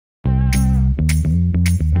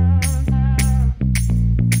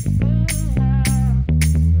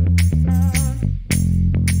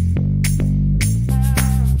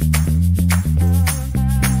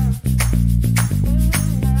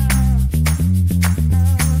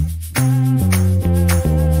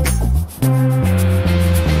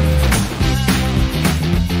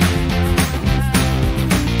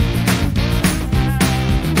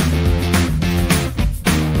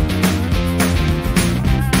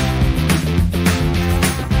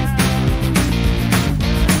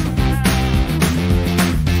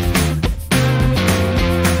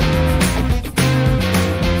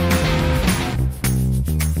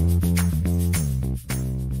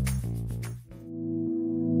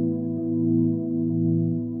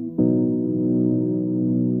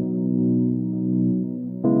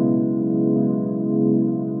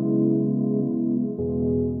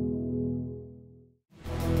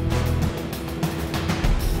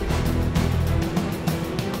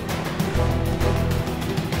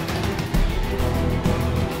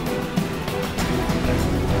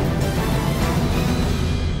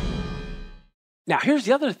Now, here's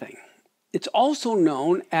the other thing. It's also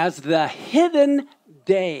known as the hidden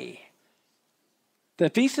day. The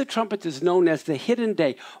Feast of Trumpets is known as the hidden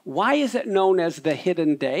day. Why is it known as the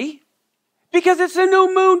hidden day? Because it's a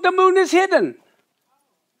new moon. The moon is hidden.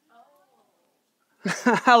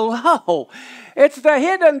 Hello. It's the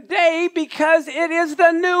hidden day because it is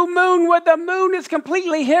the new moon where the moon is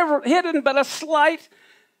completely hidden but a slight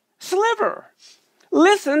sliver.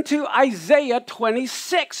 Listen to Isaiah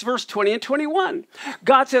 26, verse 20 and 21.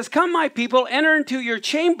 God says, come, my people, enter into your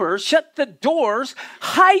chambers, shut the doors,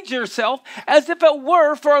 hide yourself as if it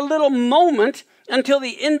were for a little moment until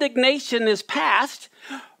the indignation is past.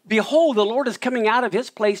 Behold, the Lord is coming out of his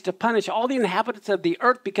place to punish all the inhabitants of the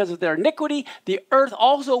earth because of their iniquity. The earth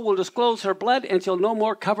also will disclose her blood and shall no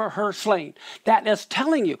more cover her slain. That is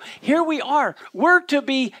telling you, here we are. We're to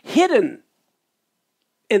be hidden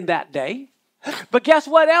in that day. But guess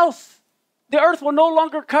what else? The earth will no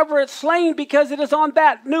longer cover its slain because it is on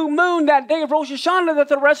that new moon, that day of Rosh Hashanah, that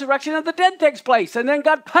the resurrection of the dead takes place. And then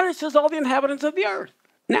God punishes all the inhabitants of the earth.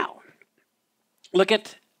 Now, look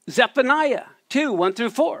at Zephaniah 2, 1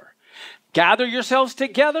 through 4. Gather yourselves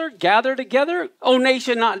together, gather together, O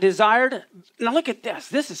nation not desired. Now look at this.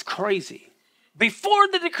 This is crazy. Before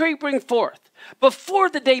the decree bring forth, before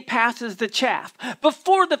the day passes the chaff,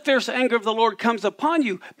 before the fierce anger of the Lord comes upon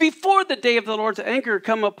you, before the day of the Lord's anger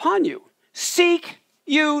come upon you, seek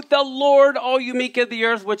you the Lord, all you meek of the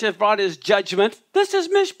earth, which has brought his judgment. This is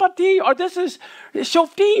Mishpati, or this is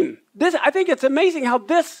Shoftim. I think it's amazing how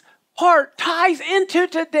this part ties into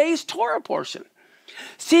today's Torah portion.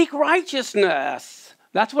 Seek righteousness.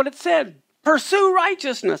 That's what it said. Pursue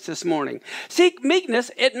righteousness this morning. Seek meekness.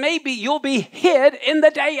 It may be you'll be hid in the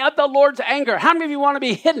day of the Lord's anger. How many of you want to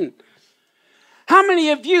be hidden? How many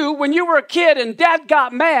of you, when you were a kid and dad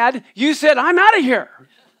got mad, you said, I'm out of here?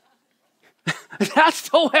 That's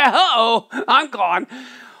the way, I'm gone.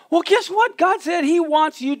 Well, guess what? God said he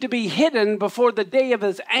wants you to be hidden before the day of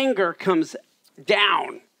his anger comes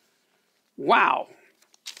down. Wow.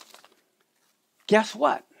 Guess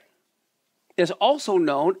what? Is also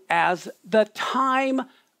known as the time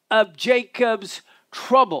of Jacob's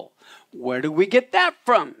trouble. Where do we get that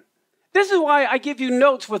from? This is why I give you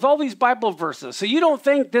notes with all these Bible verses, so you don't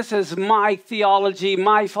think this is my theology,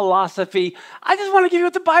 my philosophy. I just want to give you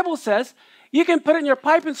what the Bible says. You can put it in your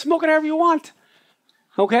pipe and smoke it however you want.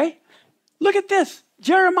 Okay? Look at this.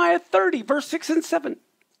 Jeremiah 30, verse 6 and 7.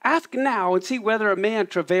 Ask now and see whether a man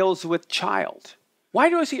travails with child. Why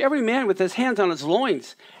do I see every man with his hands on his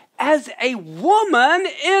loins? As a woman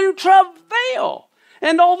in travail,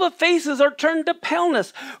 and all the faces are turned to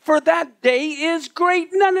paleness. For that day is great,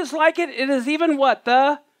 none is like it. It is even what?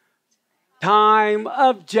 The time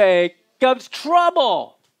of Jacob's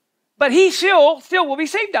trouble. But he still will be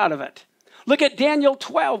saved out of it. Look at Daniel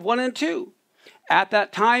 12, 1 and 2. At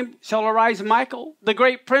that time shall arise Michael, the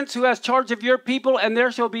great prince who has charge of your people, and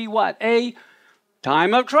there shall be what? A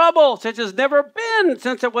time of trouble, such as never been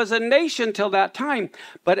since it was a nation till that time.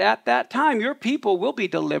 But at that time, your people will be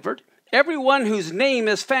delivered. Everyone whose name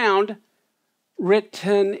is found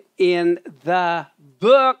written in the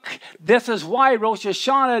book. This is why Rosh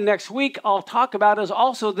Hashanah next week I'll talk about is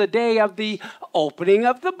also the day of the opening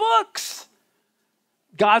of the books.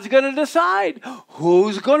 God's going to decide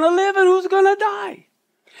who's going to live and who's going to die.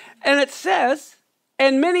 And it says,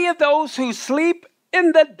 and many of those who sleep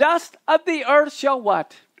in the dust of the earth shall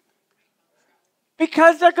what?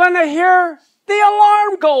 Because they're going to hear the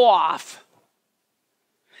alarm go off.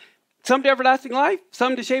 Some to everlasting life,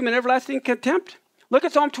 some to shame and everlasting contempt. Look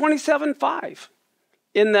at Psalm 27, 5.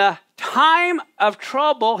 In the time of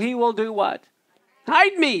trouble, he will do what?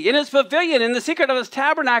 Hide me in his pavilion, in the secret of his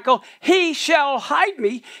tabernacle. He shall hide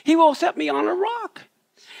me. He will set me on a rock.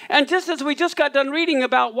 And just as we just got done reading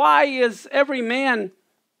about why is every man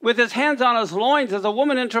with his hands on his loins as a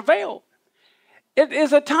woman in travail, it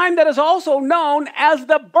is a time that is also known as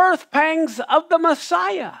the birth pangs of the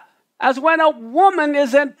Messiah, as when a woman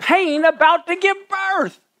is in pain about to give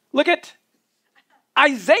birth. Look at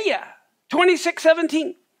Isaiah 26,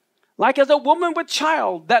 17. Like as a woman with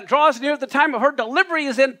child that draws near the time of her delivery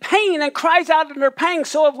is in pain and cries out in her pangs,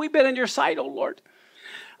 so have we been in your sight, O Lord.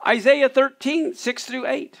 Isaiah 13, 6 through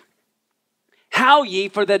 8. Howl ye,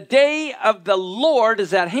 for the day of the Lord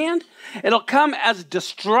is at hand. It'll come as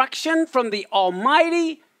destruction from the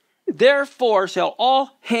Almighty. Therefore shall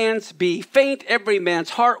all hands be faint. Every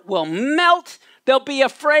man's heart will melt. They'll be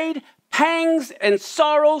afraid. Pangs and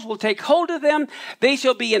sorrows will take hold of them. They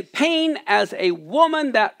shall be in pain as a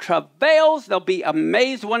woman that travails. They'll be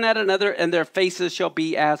amazed one at another, and their faces shall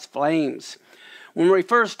be as flames. When it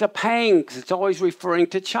refers to pangs, it's always referring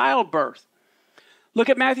to childbirth. Look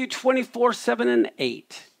at Matthew 24, 7 and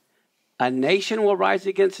 8. A nation will rise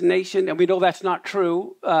against nation, and we know that's not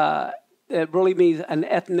true. It really means an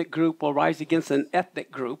ethnic group will rise against an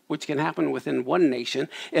ethnic group, which can happen within one nation.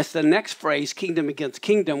 It's the next phrase, kingdom against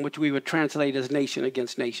kingdom, which we would translate as nation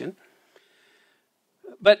against nation.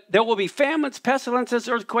 But there will be famines, pestilences,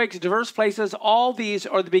 earthquakes, diverse places. All these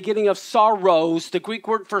are the beginning of sorrows. The Greek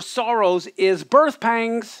word for sorrows is birth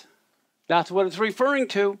pangs. That's what it's referring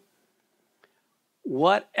to.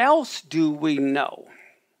 What else do we know?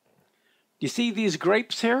 You see these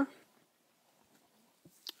grapes here?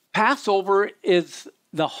 Passover is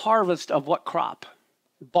the harvest of what crop?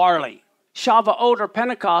 Barley. Shavuot or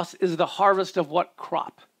Pentecost is the harvest of what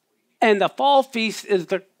crop? And the fall feast is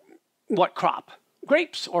the what crop?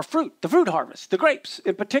 Grapes or fruit, the fruit harvest, the grapes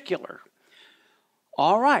in particular.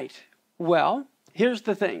 All right. Well, here's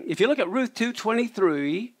the thing. If you look at Ruth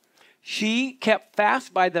 2:23, she kept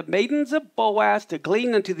fast by the maidens of Boaz to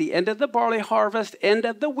glean unto the end of the barley harvest, end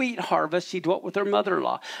of the wheat harvest. She dwelt with her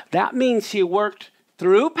mother-in-law. That means she worked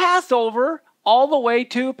through Passover all the way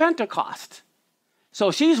to Pentecost.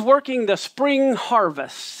 So she's working the spring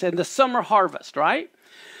harvest and the summer harvest, right?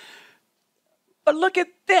 But look at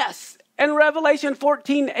this. In Revelation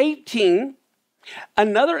 14:18,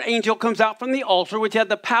 another angel comes out from the altar, which had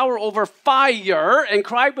the power over fire, and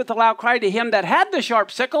cried with a loud cry to him that had the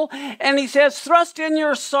sharp sickle. And he says, thrust in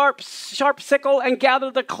your sharp sickle and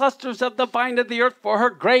gather the clusters of the vine of the earth, for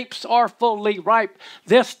her grapes are fully ripe.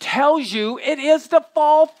 This tells you it is the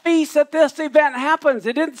fall feast that this event happens.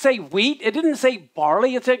 It didn't say wheat. It didn't say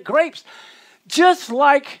barley. It said grapes. Just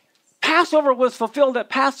like Passover was fulfilled at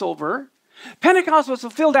Passover, Pentecost was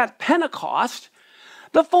fulfilled at Pentecost,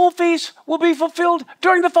 the fall feast will be fulfilled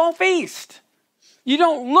during the fall feast. You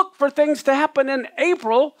don't look for things to happen in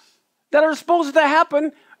April that are supposed to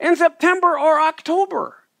happen in September or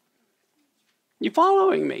October. You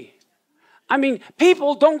following me? I mean,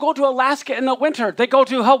 people don't go to Alaska in the winter. They go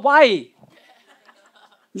to Hawaii.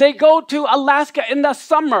 They go to Alaska in the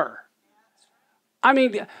summer. I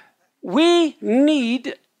mean, we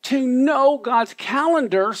need to know God's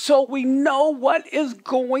calendar so we know what is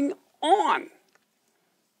going on.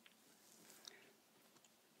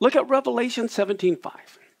 Look at Revelation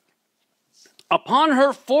 17:5. Upon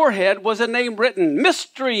her forehead was a name written,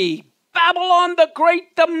 Mystery, Babylon the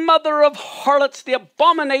Great, the mother of harlots, the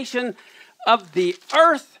abomination of the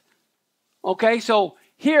earth. Okay, so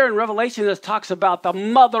here in Revelation, this talks about the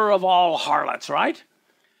mother of all harlots, right?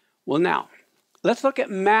 Well, now, let's look at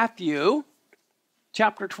Matthew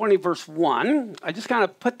chapter 20, verse 1. I just kind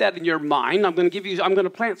of put that in your mind. I'm going to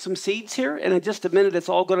plant some seeds here, and in just a minute, it's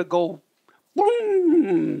all going to go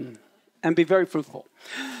boom and be very fruitful.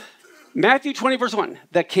 Matthew 20, verse 1.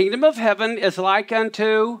 The kingdom of heaven is like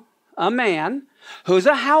unto a man who's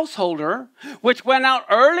a householder, which went out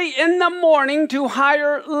early in the morning to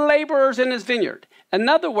hire laborers in his vineyard. In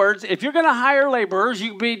other words, if you're going to hire laborers,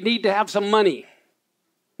 you need to have some money.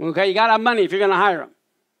 Okay, you got to have money if you're going to hire them.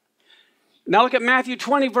 Now look at Matthew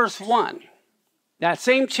 20, verse 1. That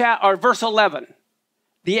same verse 11.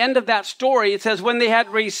 The end of that story, it says, when they had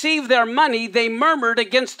received their money, they murmured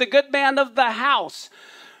against the good man of the house.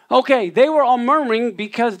 Okay, they were all murmuring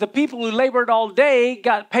because the people who labored all day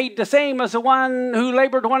got paid the same as the one who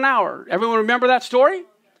labored 1 hour. Everyone remember that story?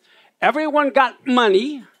 Everyone got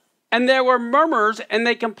money, and there were murmurs, and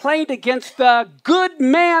they complained against the good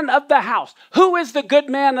man of the house. Who is the good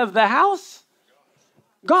man of the house?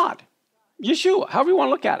 God. Yeshua, however you want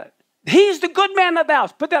to look at it. He's the good man of the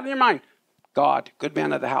house. Put that in your mind. God, good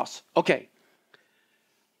man of the house. Okay.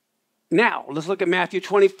 Now, let's look at Matthew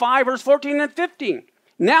 25, verse 14 and 15.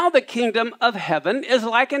 Now the kingdom of heaven is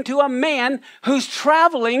likened to a man who's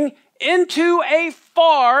traveling into a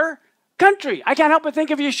far country. I can't help but think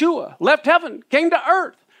of Yeshua. Left heaven, came to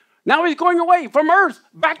earth. Now he's going away from earth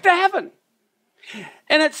back to heaven.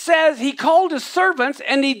 And it says he called his servants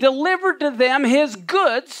and he delivered to them his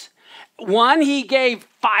goods. One, he gave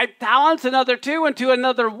 5 talents, another 2, and to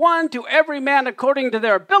another 1, to every man according to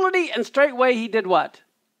their ability. And straightway he did what?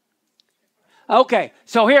 Okay,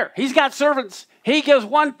 so here, he's got servants. He gives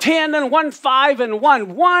 1 10 and 1 5 and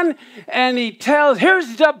 1 1. And he tells,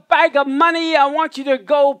 here's the bag of money. I want you to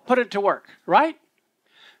go put it to work, right?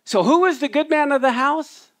 So who is the good man of the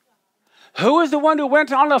house? Who is the one who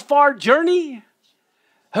went on a far journey?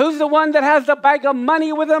 Who's the one that has the bag of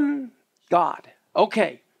money with him? God.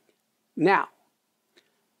 Okay. Now,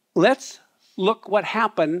 let's look what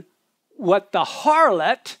happened, what the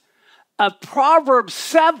harlot of Proverbs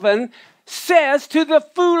 7 says to the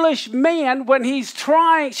foolish man when she's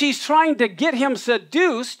trying to get him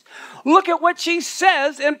seduced. Look at what she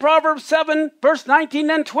says in Proverbs 7, verse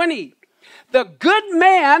 19 and 20. The good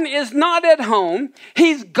man is not at home.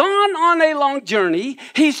 He's gone on a long journey.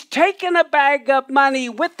 He's taken a bag of money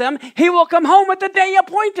with him. He will come home at the day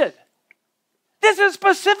appointed. This is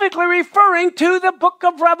specifically referring to the book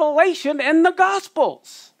of Revelation and the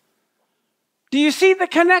Gospels. Do you see the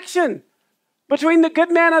connection between the good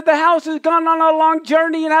man of the house who's gone on a long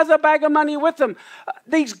journey and has a bag of money with him?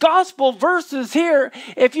 These gospel verses here,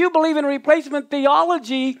 if you believe in replacement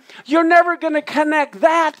theology, you're never going to connect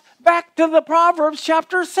that back to the Proverbs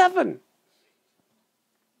chapter 7,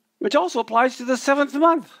 which also applies to the 7th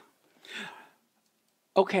month.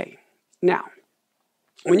 Okay, now,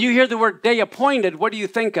 when you hear the word day appointed, what do you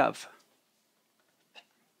think of?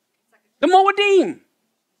 The Moedim.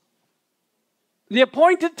 The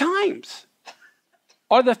appointed times.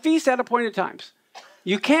 Or the feast at appointed times.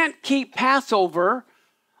 You can't keep Passover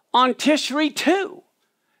on Tishri 2.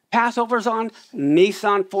 Passover's on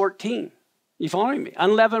Nisan 14. You following me?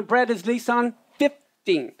 Unleavened bread is Nisan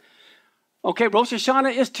 15. Okay, Rosh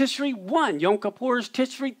Hashanah is Tishri 1. Yom Kippur is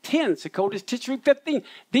Tishri 10. Sukkot is Tishri 15.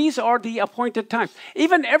 These are the appointed times.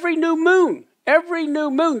 Even every new moon,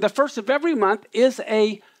 the first of every month is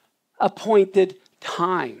a appointed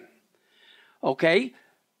time. Okay?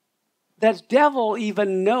 The devil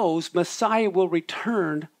even knows Messiah will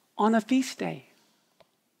return on a feast day.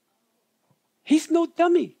 He's no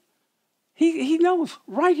dummy. He knows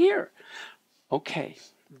right here. Okay,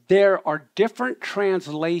 there are different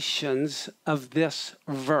translations of this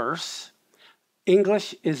verse.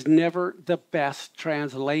 English is never the best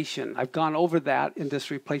translation. I've gone over that in this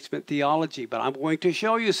replacement theology, but I'm going to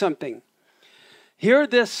show you something. Here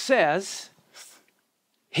this says,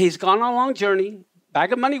 he's gone on a long journey,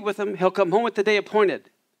 bag of money with him, he'll come home at the day appointed.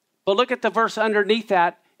 But look at the verse underneath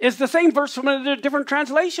that. It's the same verse from a different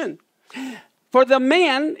translation. For the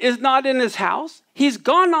man is not in his house. He's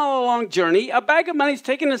gone on a long journey. A bag of money is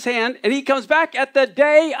taken in his hand, and he comes back at the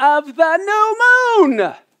day of the new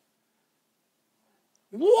moon.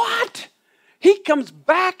 What? He comes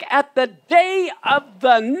back at the day of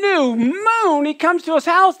the new moon. He comes to his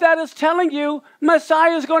house. That is telling you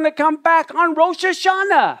Messiah is going to come back on Rosh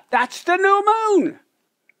Hashanah. That's the new moon.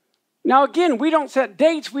 Now again, we don't set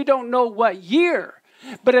dates. We don't know what year.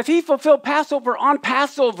 But if he fulfilled Passover on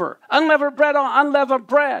Passover, unleavened bread on unleavened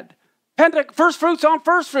bread, first fruits on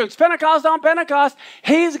first fruits, Pentecost on Pentecost,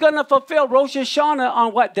 he's going to fulfill Rosh Hashanah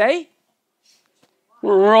on what day?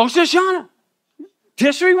 Rosh Hashanah.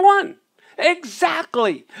 Tishri 1.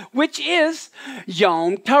 Exactly. Which is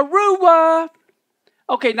Yom Teruah.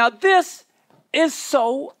 Okay, now this is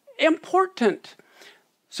so important.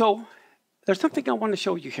 So there's something I want to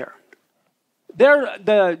show you here.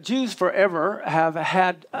 The Jews forever have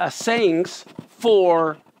had sayings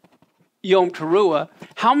for Yom Teruah.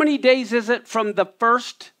 How many days is it from the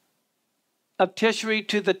 1st of Tishri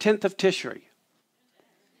to the 10th of Tishri?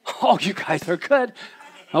 Oh, you guys are good.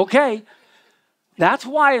 Okay. That's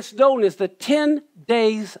why it's known as the 10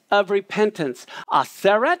 days of repentance.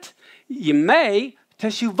 Aseret Yemei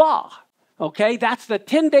Teshuvah. Okay, that's the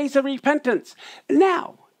 10 days of repentance.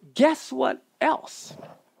 Now, guess what else?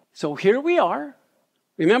 So here we are.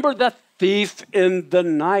 Remember the thief in the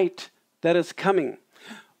night that is coming.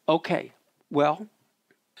 Okay, well,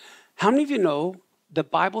 how many of you know the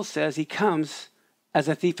Bible says he comes as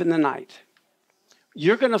a thief in the night?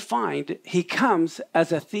 You're going to find he comes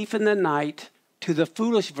as a thief in the night to the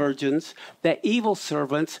foolish virgins, the evil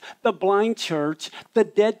servants, the blind church, the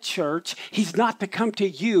dead church. He's not to come to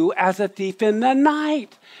you as a thief in the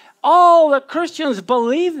night. All the Christians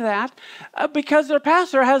believe that because their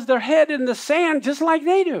pastor has their head in the sand just like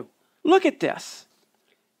they do. Look at this.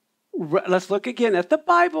 Let's look again at the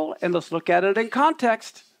Bible and let's look at it in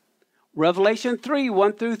context. Revelation 3,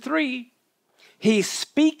 1 through 3. He's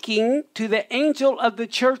speaking to the angel of the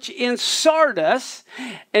church in Sardis,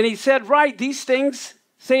 and he said, "Right, these things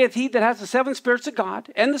saith he that has the 7 spirits of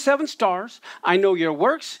God and the 7 stars. I know your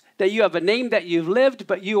works, that you have a name, that you've lived,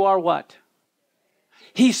 but you are" what?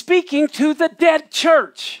 He's speaking to the dead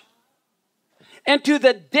church. And to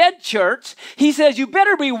the dead church, he says, you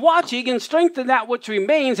better be watching and strengthen that which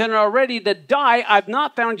remains and are ready to die. I've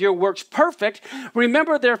not found your works perfect.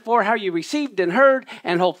 Remember, therefore, how you received and heard,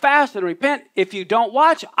 and hold fast and repent. If you don't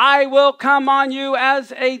watch, I will come on you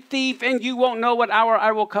as a thief, and you won't know what hour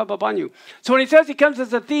I will come upon you. So when he says he comes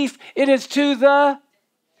as a thief, it is to the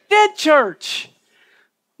dead church.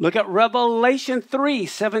 Look at Revelation 3,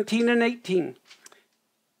 17 and 18.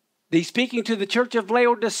 He's speaking to the church of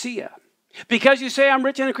Laodicea. Because you say, I'm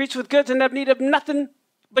rich and increased with goods and have need of nothing,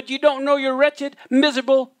 but you don't know you're wretched,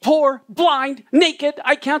 miserable, poor, blind, naked.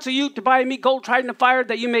 I counsel you to buy me gold tried in the fire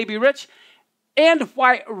that you may be rich, and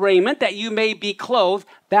white raiment, that you may be clothed,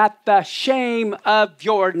 that the shame of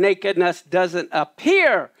your nakedness doesn't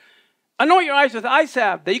appear. Anoint your eyes with eye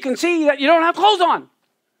salve, that you can see that you don't have clothes on.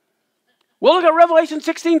 We'll look at Revelation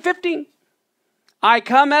 16:15. I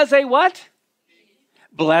come as a what?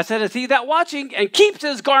 Blessed is he that watching and keeps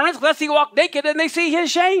his garments, lest he walk naked and they see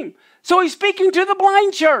his shame. So he's speaking to the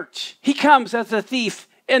blind church. He comes as a thief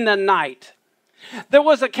in the night. There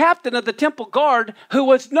was a captain of the temple guard who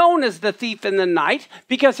was known as the thief in the night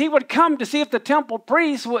because he would come to see if the temple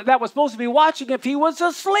priest that was supposed to be watching if he was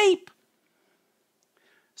asleep.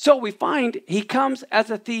 So we find he comes as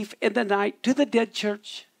a thief in the night to the dead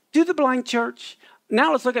church, to the blind church.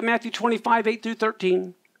 Now let's look at Matthew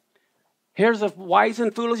 25:8-13. Here's the wise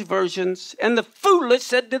and foolish versions. And the foolish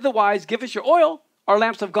said to the wise, give us your oil. Our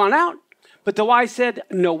lamps have gone out. But the wise said,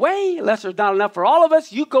 no way, unless there's not enough for all of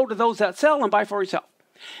us. You go to those that sell and buy for yourself.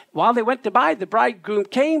 While they went to buy, the bridegroom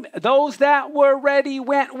came. Those that were ready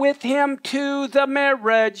went with him to the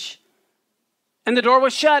marriage. And the door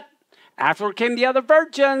was shut. Afterward came the other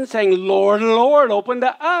virgins, saying, Lord, Lord, open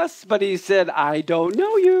to us. But he said, I don't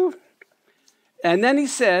know you. And then he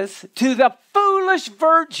says, to the foolish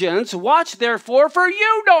virgins, watch therefore, for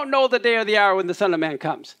you don't know the day or the hour when the Son of Man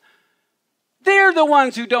comes. They're the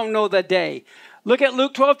ones who don't know the day. Look at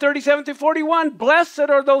Luke 12:37-41. Blessed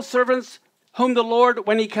are those servants whom the Lord,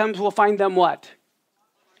 when he comes, will find them what?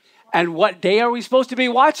 And what day are we supposed to be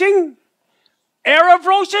watching? Erev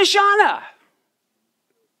Rosh Hashanah.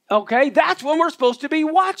 Okay, that's when we're supposed to be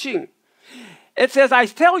watching. It says, I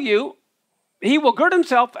tell you, he will gird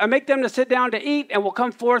himself and make them to sit down to eat and will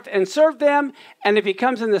come forth and serve them. And if he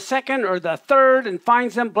comes in the second or the third and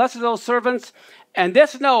finds them, blessed are those servants. And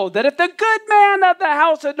this know that if the good man of the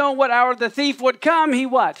house had known what hour the thief would come, he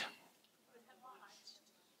what?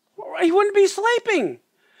 He wouldn't be sleeping.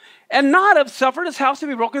 And not have suffered his house to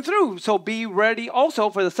be broken through. So be ready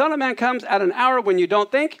also, for the Son of Man comes at an hour when you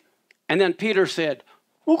don't think. And then Peter said,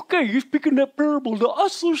 okay, you're speaking that parable to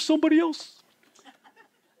us or somebody else?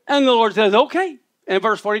 And the Lord says, okay. In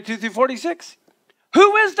verse 42-46,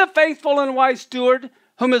 who is the faithful and wise steward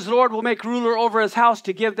whom his Lord will make ruler over his house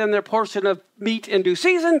to give them their portion of meat in due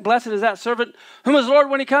season? Blessed is that servant whom his Lord,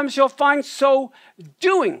 when he comes, shall find so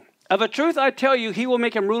doing. Of a truth, I tell you, he will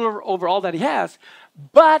make him ruler over all that he has.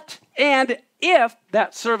 But, and if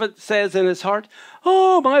that servant says in his heart,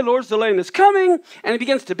 oh, my Lord's delaying is coming, and he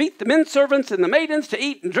begins to beat the men servants and the maidens to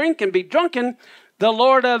eat and drink and be drunken, the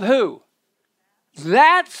Lord of who?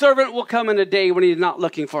 That servant will come in a day when he is not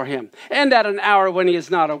looking for him, and at an hour when he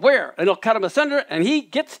is not aware. And he'll cut him asunder, and he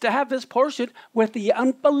gets to have his portion with the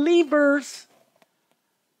unbelievers.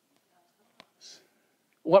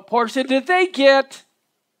 What portion did they get?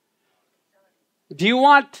 Do you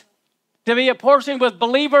want to be a portion with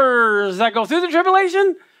believers that go through the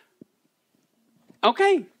tribulation?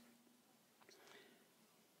 Okay.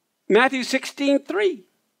 Matthew 16:3.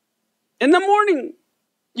 In the morning,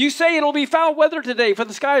 you say it'll be foul weather today, for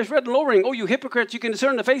the sky is red and lowering. Oh, you hypocrites, you can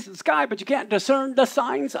discern the face of the sky, but you can't discern the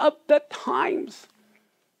signs of the times.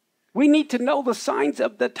 We need to know the signs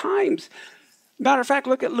of the times. Matter of fact,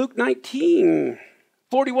 look at Luke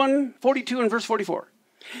 19:41, 42, and verse 44.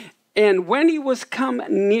 And when he was come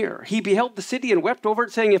near, he beheld the city and wept over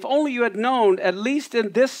it, saying, if only you had known, at least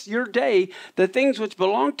in this your day, the things which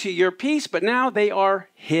belong to your peace, but now they are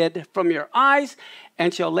hid from your eyes,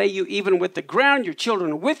 and shall lay you even with the ground, your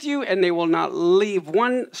children with you, and they will not leave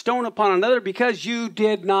one stone upon another, because you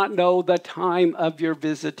did not know the time of your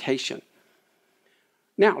visitation.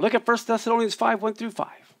 Now, look at 1 Thessalonians 5:1-5.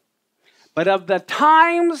 But of the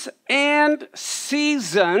times and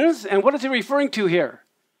seasons, and what is he referring to here?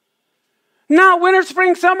 Not winter,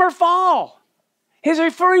 spring, summer, fall. He's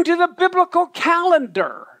referring to the biblical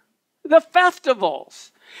calendar, the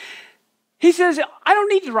festivals. He says, I don't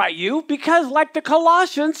need to write you because like the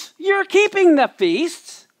Colossians, you're keeping the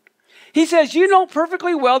feasts. He says, you know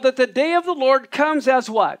perfectly well that the day of the Lord comes as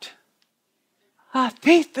what? A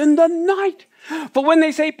thief in the night. For when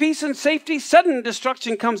they say peace and safety, sudden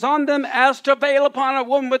destruction comes on them as travail upon a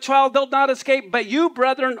woman with child, they'll not escape. But you,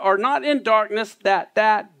 brethren, are not in darkness, that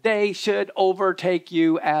that day should overtake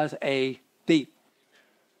you as a thief.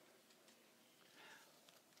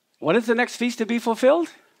 What is the next feast to be fulfilled?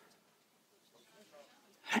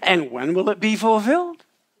 And when will it be fulfilled?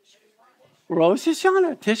 Rosh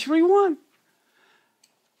Hashanah, Tishri 1.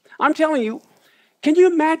 I'm telling you, can you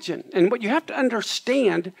imagine? And what you have to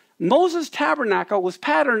understand, Moses' tabernacle was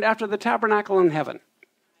patterned after the tabernacle in heaven.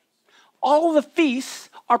 All the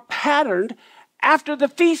feasts are patterned after the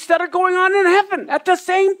feasts that are going on in heaven at the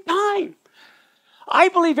same time. I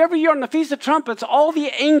believe every year on the Feast of Trumpets, all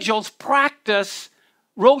the angels practice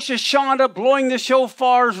Rosh Hashanah, blowing the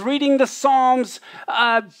shofars, reading the Psalms,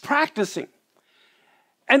 practicing.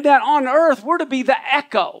 And that on earth, we're to be the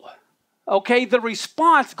echo, okay, the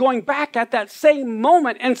response going back at that same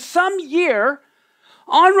moment. And some year,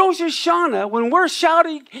 on Rosh Hashanah, when we're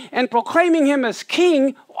shouting and proclaiming him as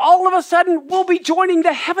king, all of a sudden, we'll be joining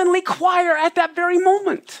the heavenly choir at that very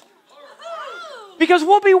moment. Because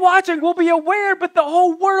we'll be watching, we'll be aware, but the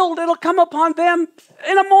whole world, it'll come upon them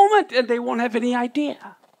in a moment, and they won't have any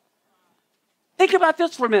idea. Think about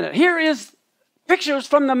this for a minute. Here is pictures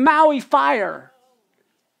from the Maui fire.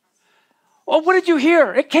 Well, what did you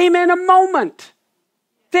hear? It came in a moment.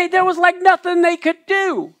 There was like nothing they could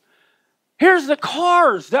do. Here's the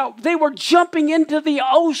cars. They were jumping into the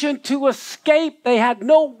ocean to escape. They had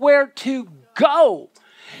nowhere to go.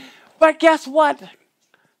 But guess what?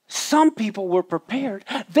 Some people were prepared.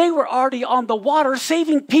 They were already on the water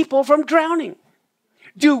saving people from drowning.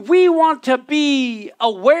 Do we want to be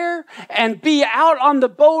aware and be out on the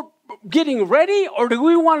boat getting ready, or do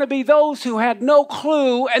we want to be those who had no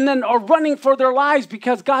clue and then are running for their lives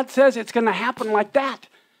because God says it's going to happen like that?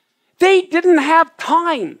 They didn't have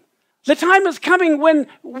time. The time is coming when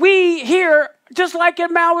we here, just like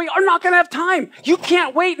in Maui, are not going to have time. You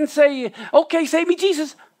can't wait and say, okay, save me,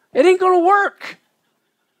 Jesus. It ain't going to work.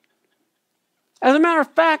 As a matter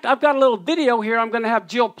of fact, I've got a little video here I'm going to have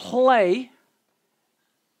Jill play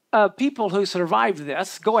of people who survived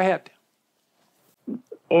this. Go ahead.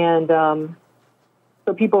 And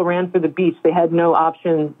so people ran for the beach. They had no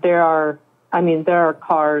option. There are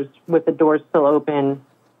cars with the doors still open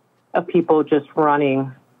of people just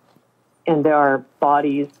running, and there are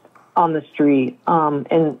bodies on the street.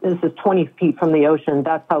 And this is 20 feet from the ocean.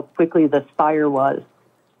 That's how quickly this fire was.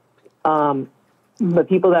 The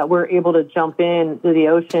people that were able to jump into the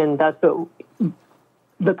ocean, that's what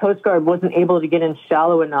the Coast Guard wasn't able to get in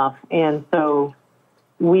shallow enough. And so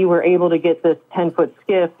we were able to get this 10-foot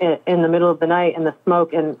skiff in the middle of the night in the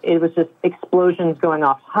smoke, and it was just explosions going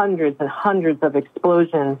off, hundreds and hundreds of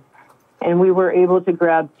explosions. And we were able to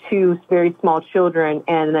grab two very small children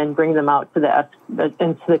and then bring them out to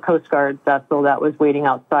into the Coast Guard vessel that was waiting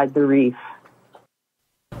outside the reef.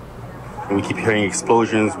 And we keep hearing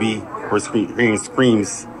explosions. We were hearing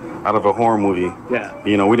screams out of a horror movie. Yeah.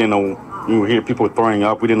 You know, we didn't know. We would hear people throwing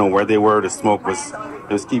up. We didn't know where they were. The smoke was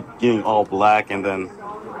keep getting all black. And then,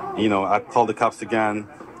 you know, I called the cops again.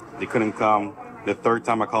 They couldn't come. The third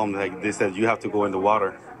time I called them, they said, you have to go in the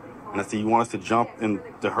water. And I said, you want us to jump in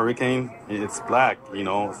the hurricane? It's black, you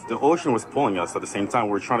know. The ocean was pulling us at the same time.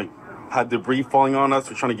 We're trying to have debris falling on us.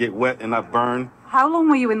 We're trying to get wet and not burn. How long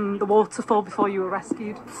were you in the water for before you were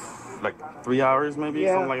rescued? Like 3 hours, maybe,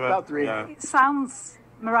 something like that. About 3. Yeah. It sounds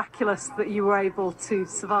miraculous that you were able to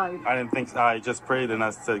survive. I didn't think. I just prayed and I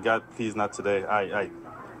said, God, please, not today. I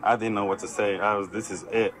didn't know what to say. This is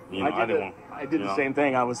it. You know, I did the same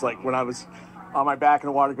thing. I was like, when I was on my back in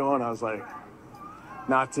the water going, I was like,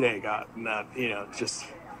 not today, God. Not, you know, just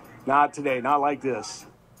not today. Not like this.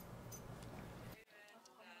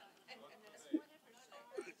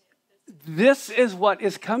 This is what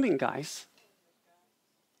is coming, guys,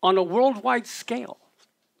 on a worldwide scale.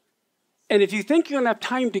 And if you think you're going to have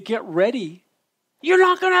time to get ready, you're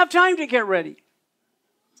not going to have time to get ready.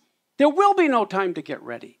 There will be no time to get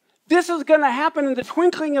ready. This is going to happen in the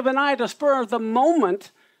twinkling of an eye, the spur of the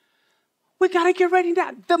moment. We got to get ready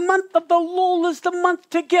now. The month of the lull is the month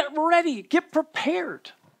to get ready, get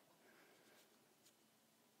prepared.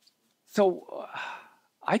 So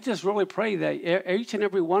I just really pray that each and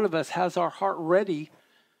every one of us has our heart ready.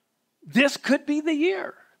 This could be the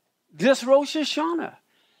year. This Rosh Hashanah.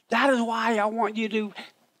 That is why I want you to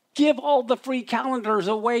give all the free calendars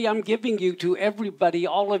away I'm giving you to everybody,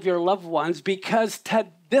 all of your loved ones, because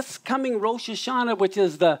this coming Rosh Hashanah, which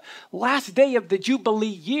is the last day of the Jubilee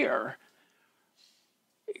year,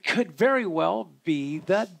 could very well be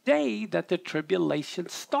the day that the tribulation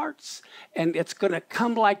starts. And it's going to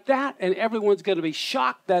come like that, and everyone's going to be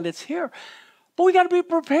shocked that it's here. But we got to be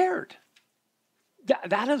prepared.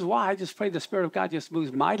 That is why I just pray the Spirit of God just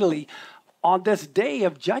moves mightily on this day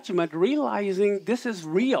of judgment, realizing this is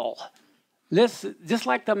real. This, just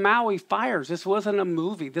like the Maui fires, this wasn't a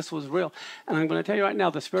movie. This was real. And I'm going to tell you right now,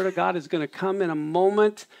 the Spirit of God is going to come in a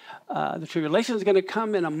moment. The tribulation is going to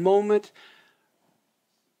come in a moment.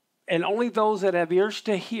 And only those that have ears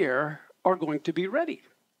to hear are going to be ready.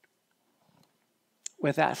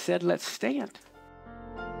 With that said, let's stand.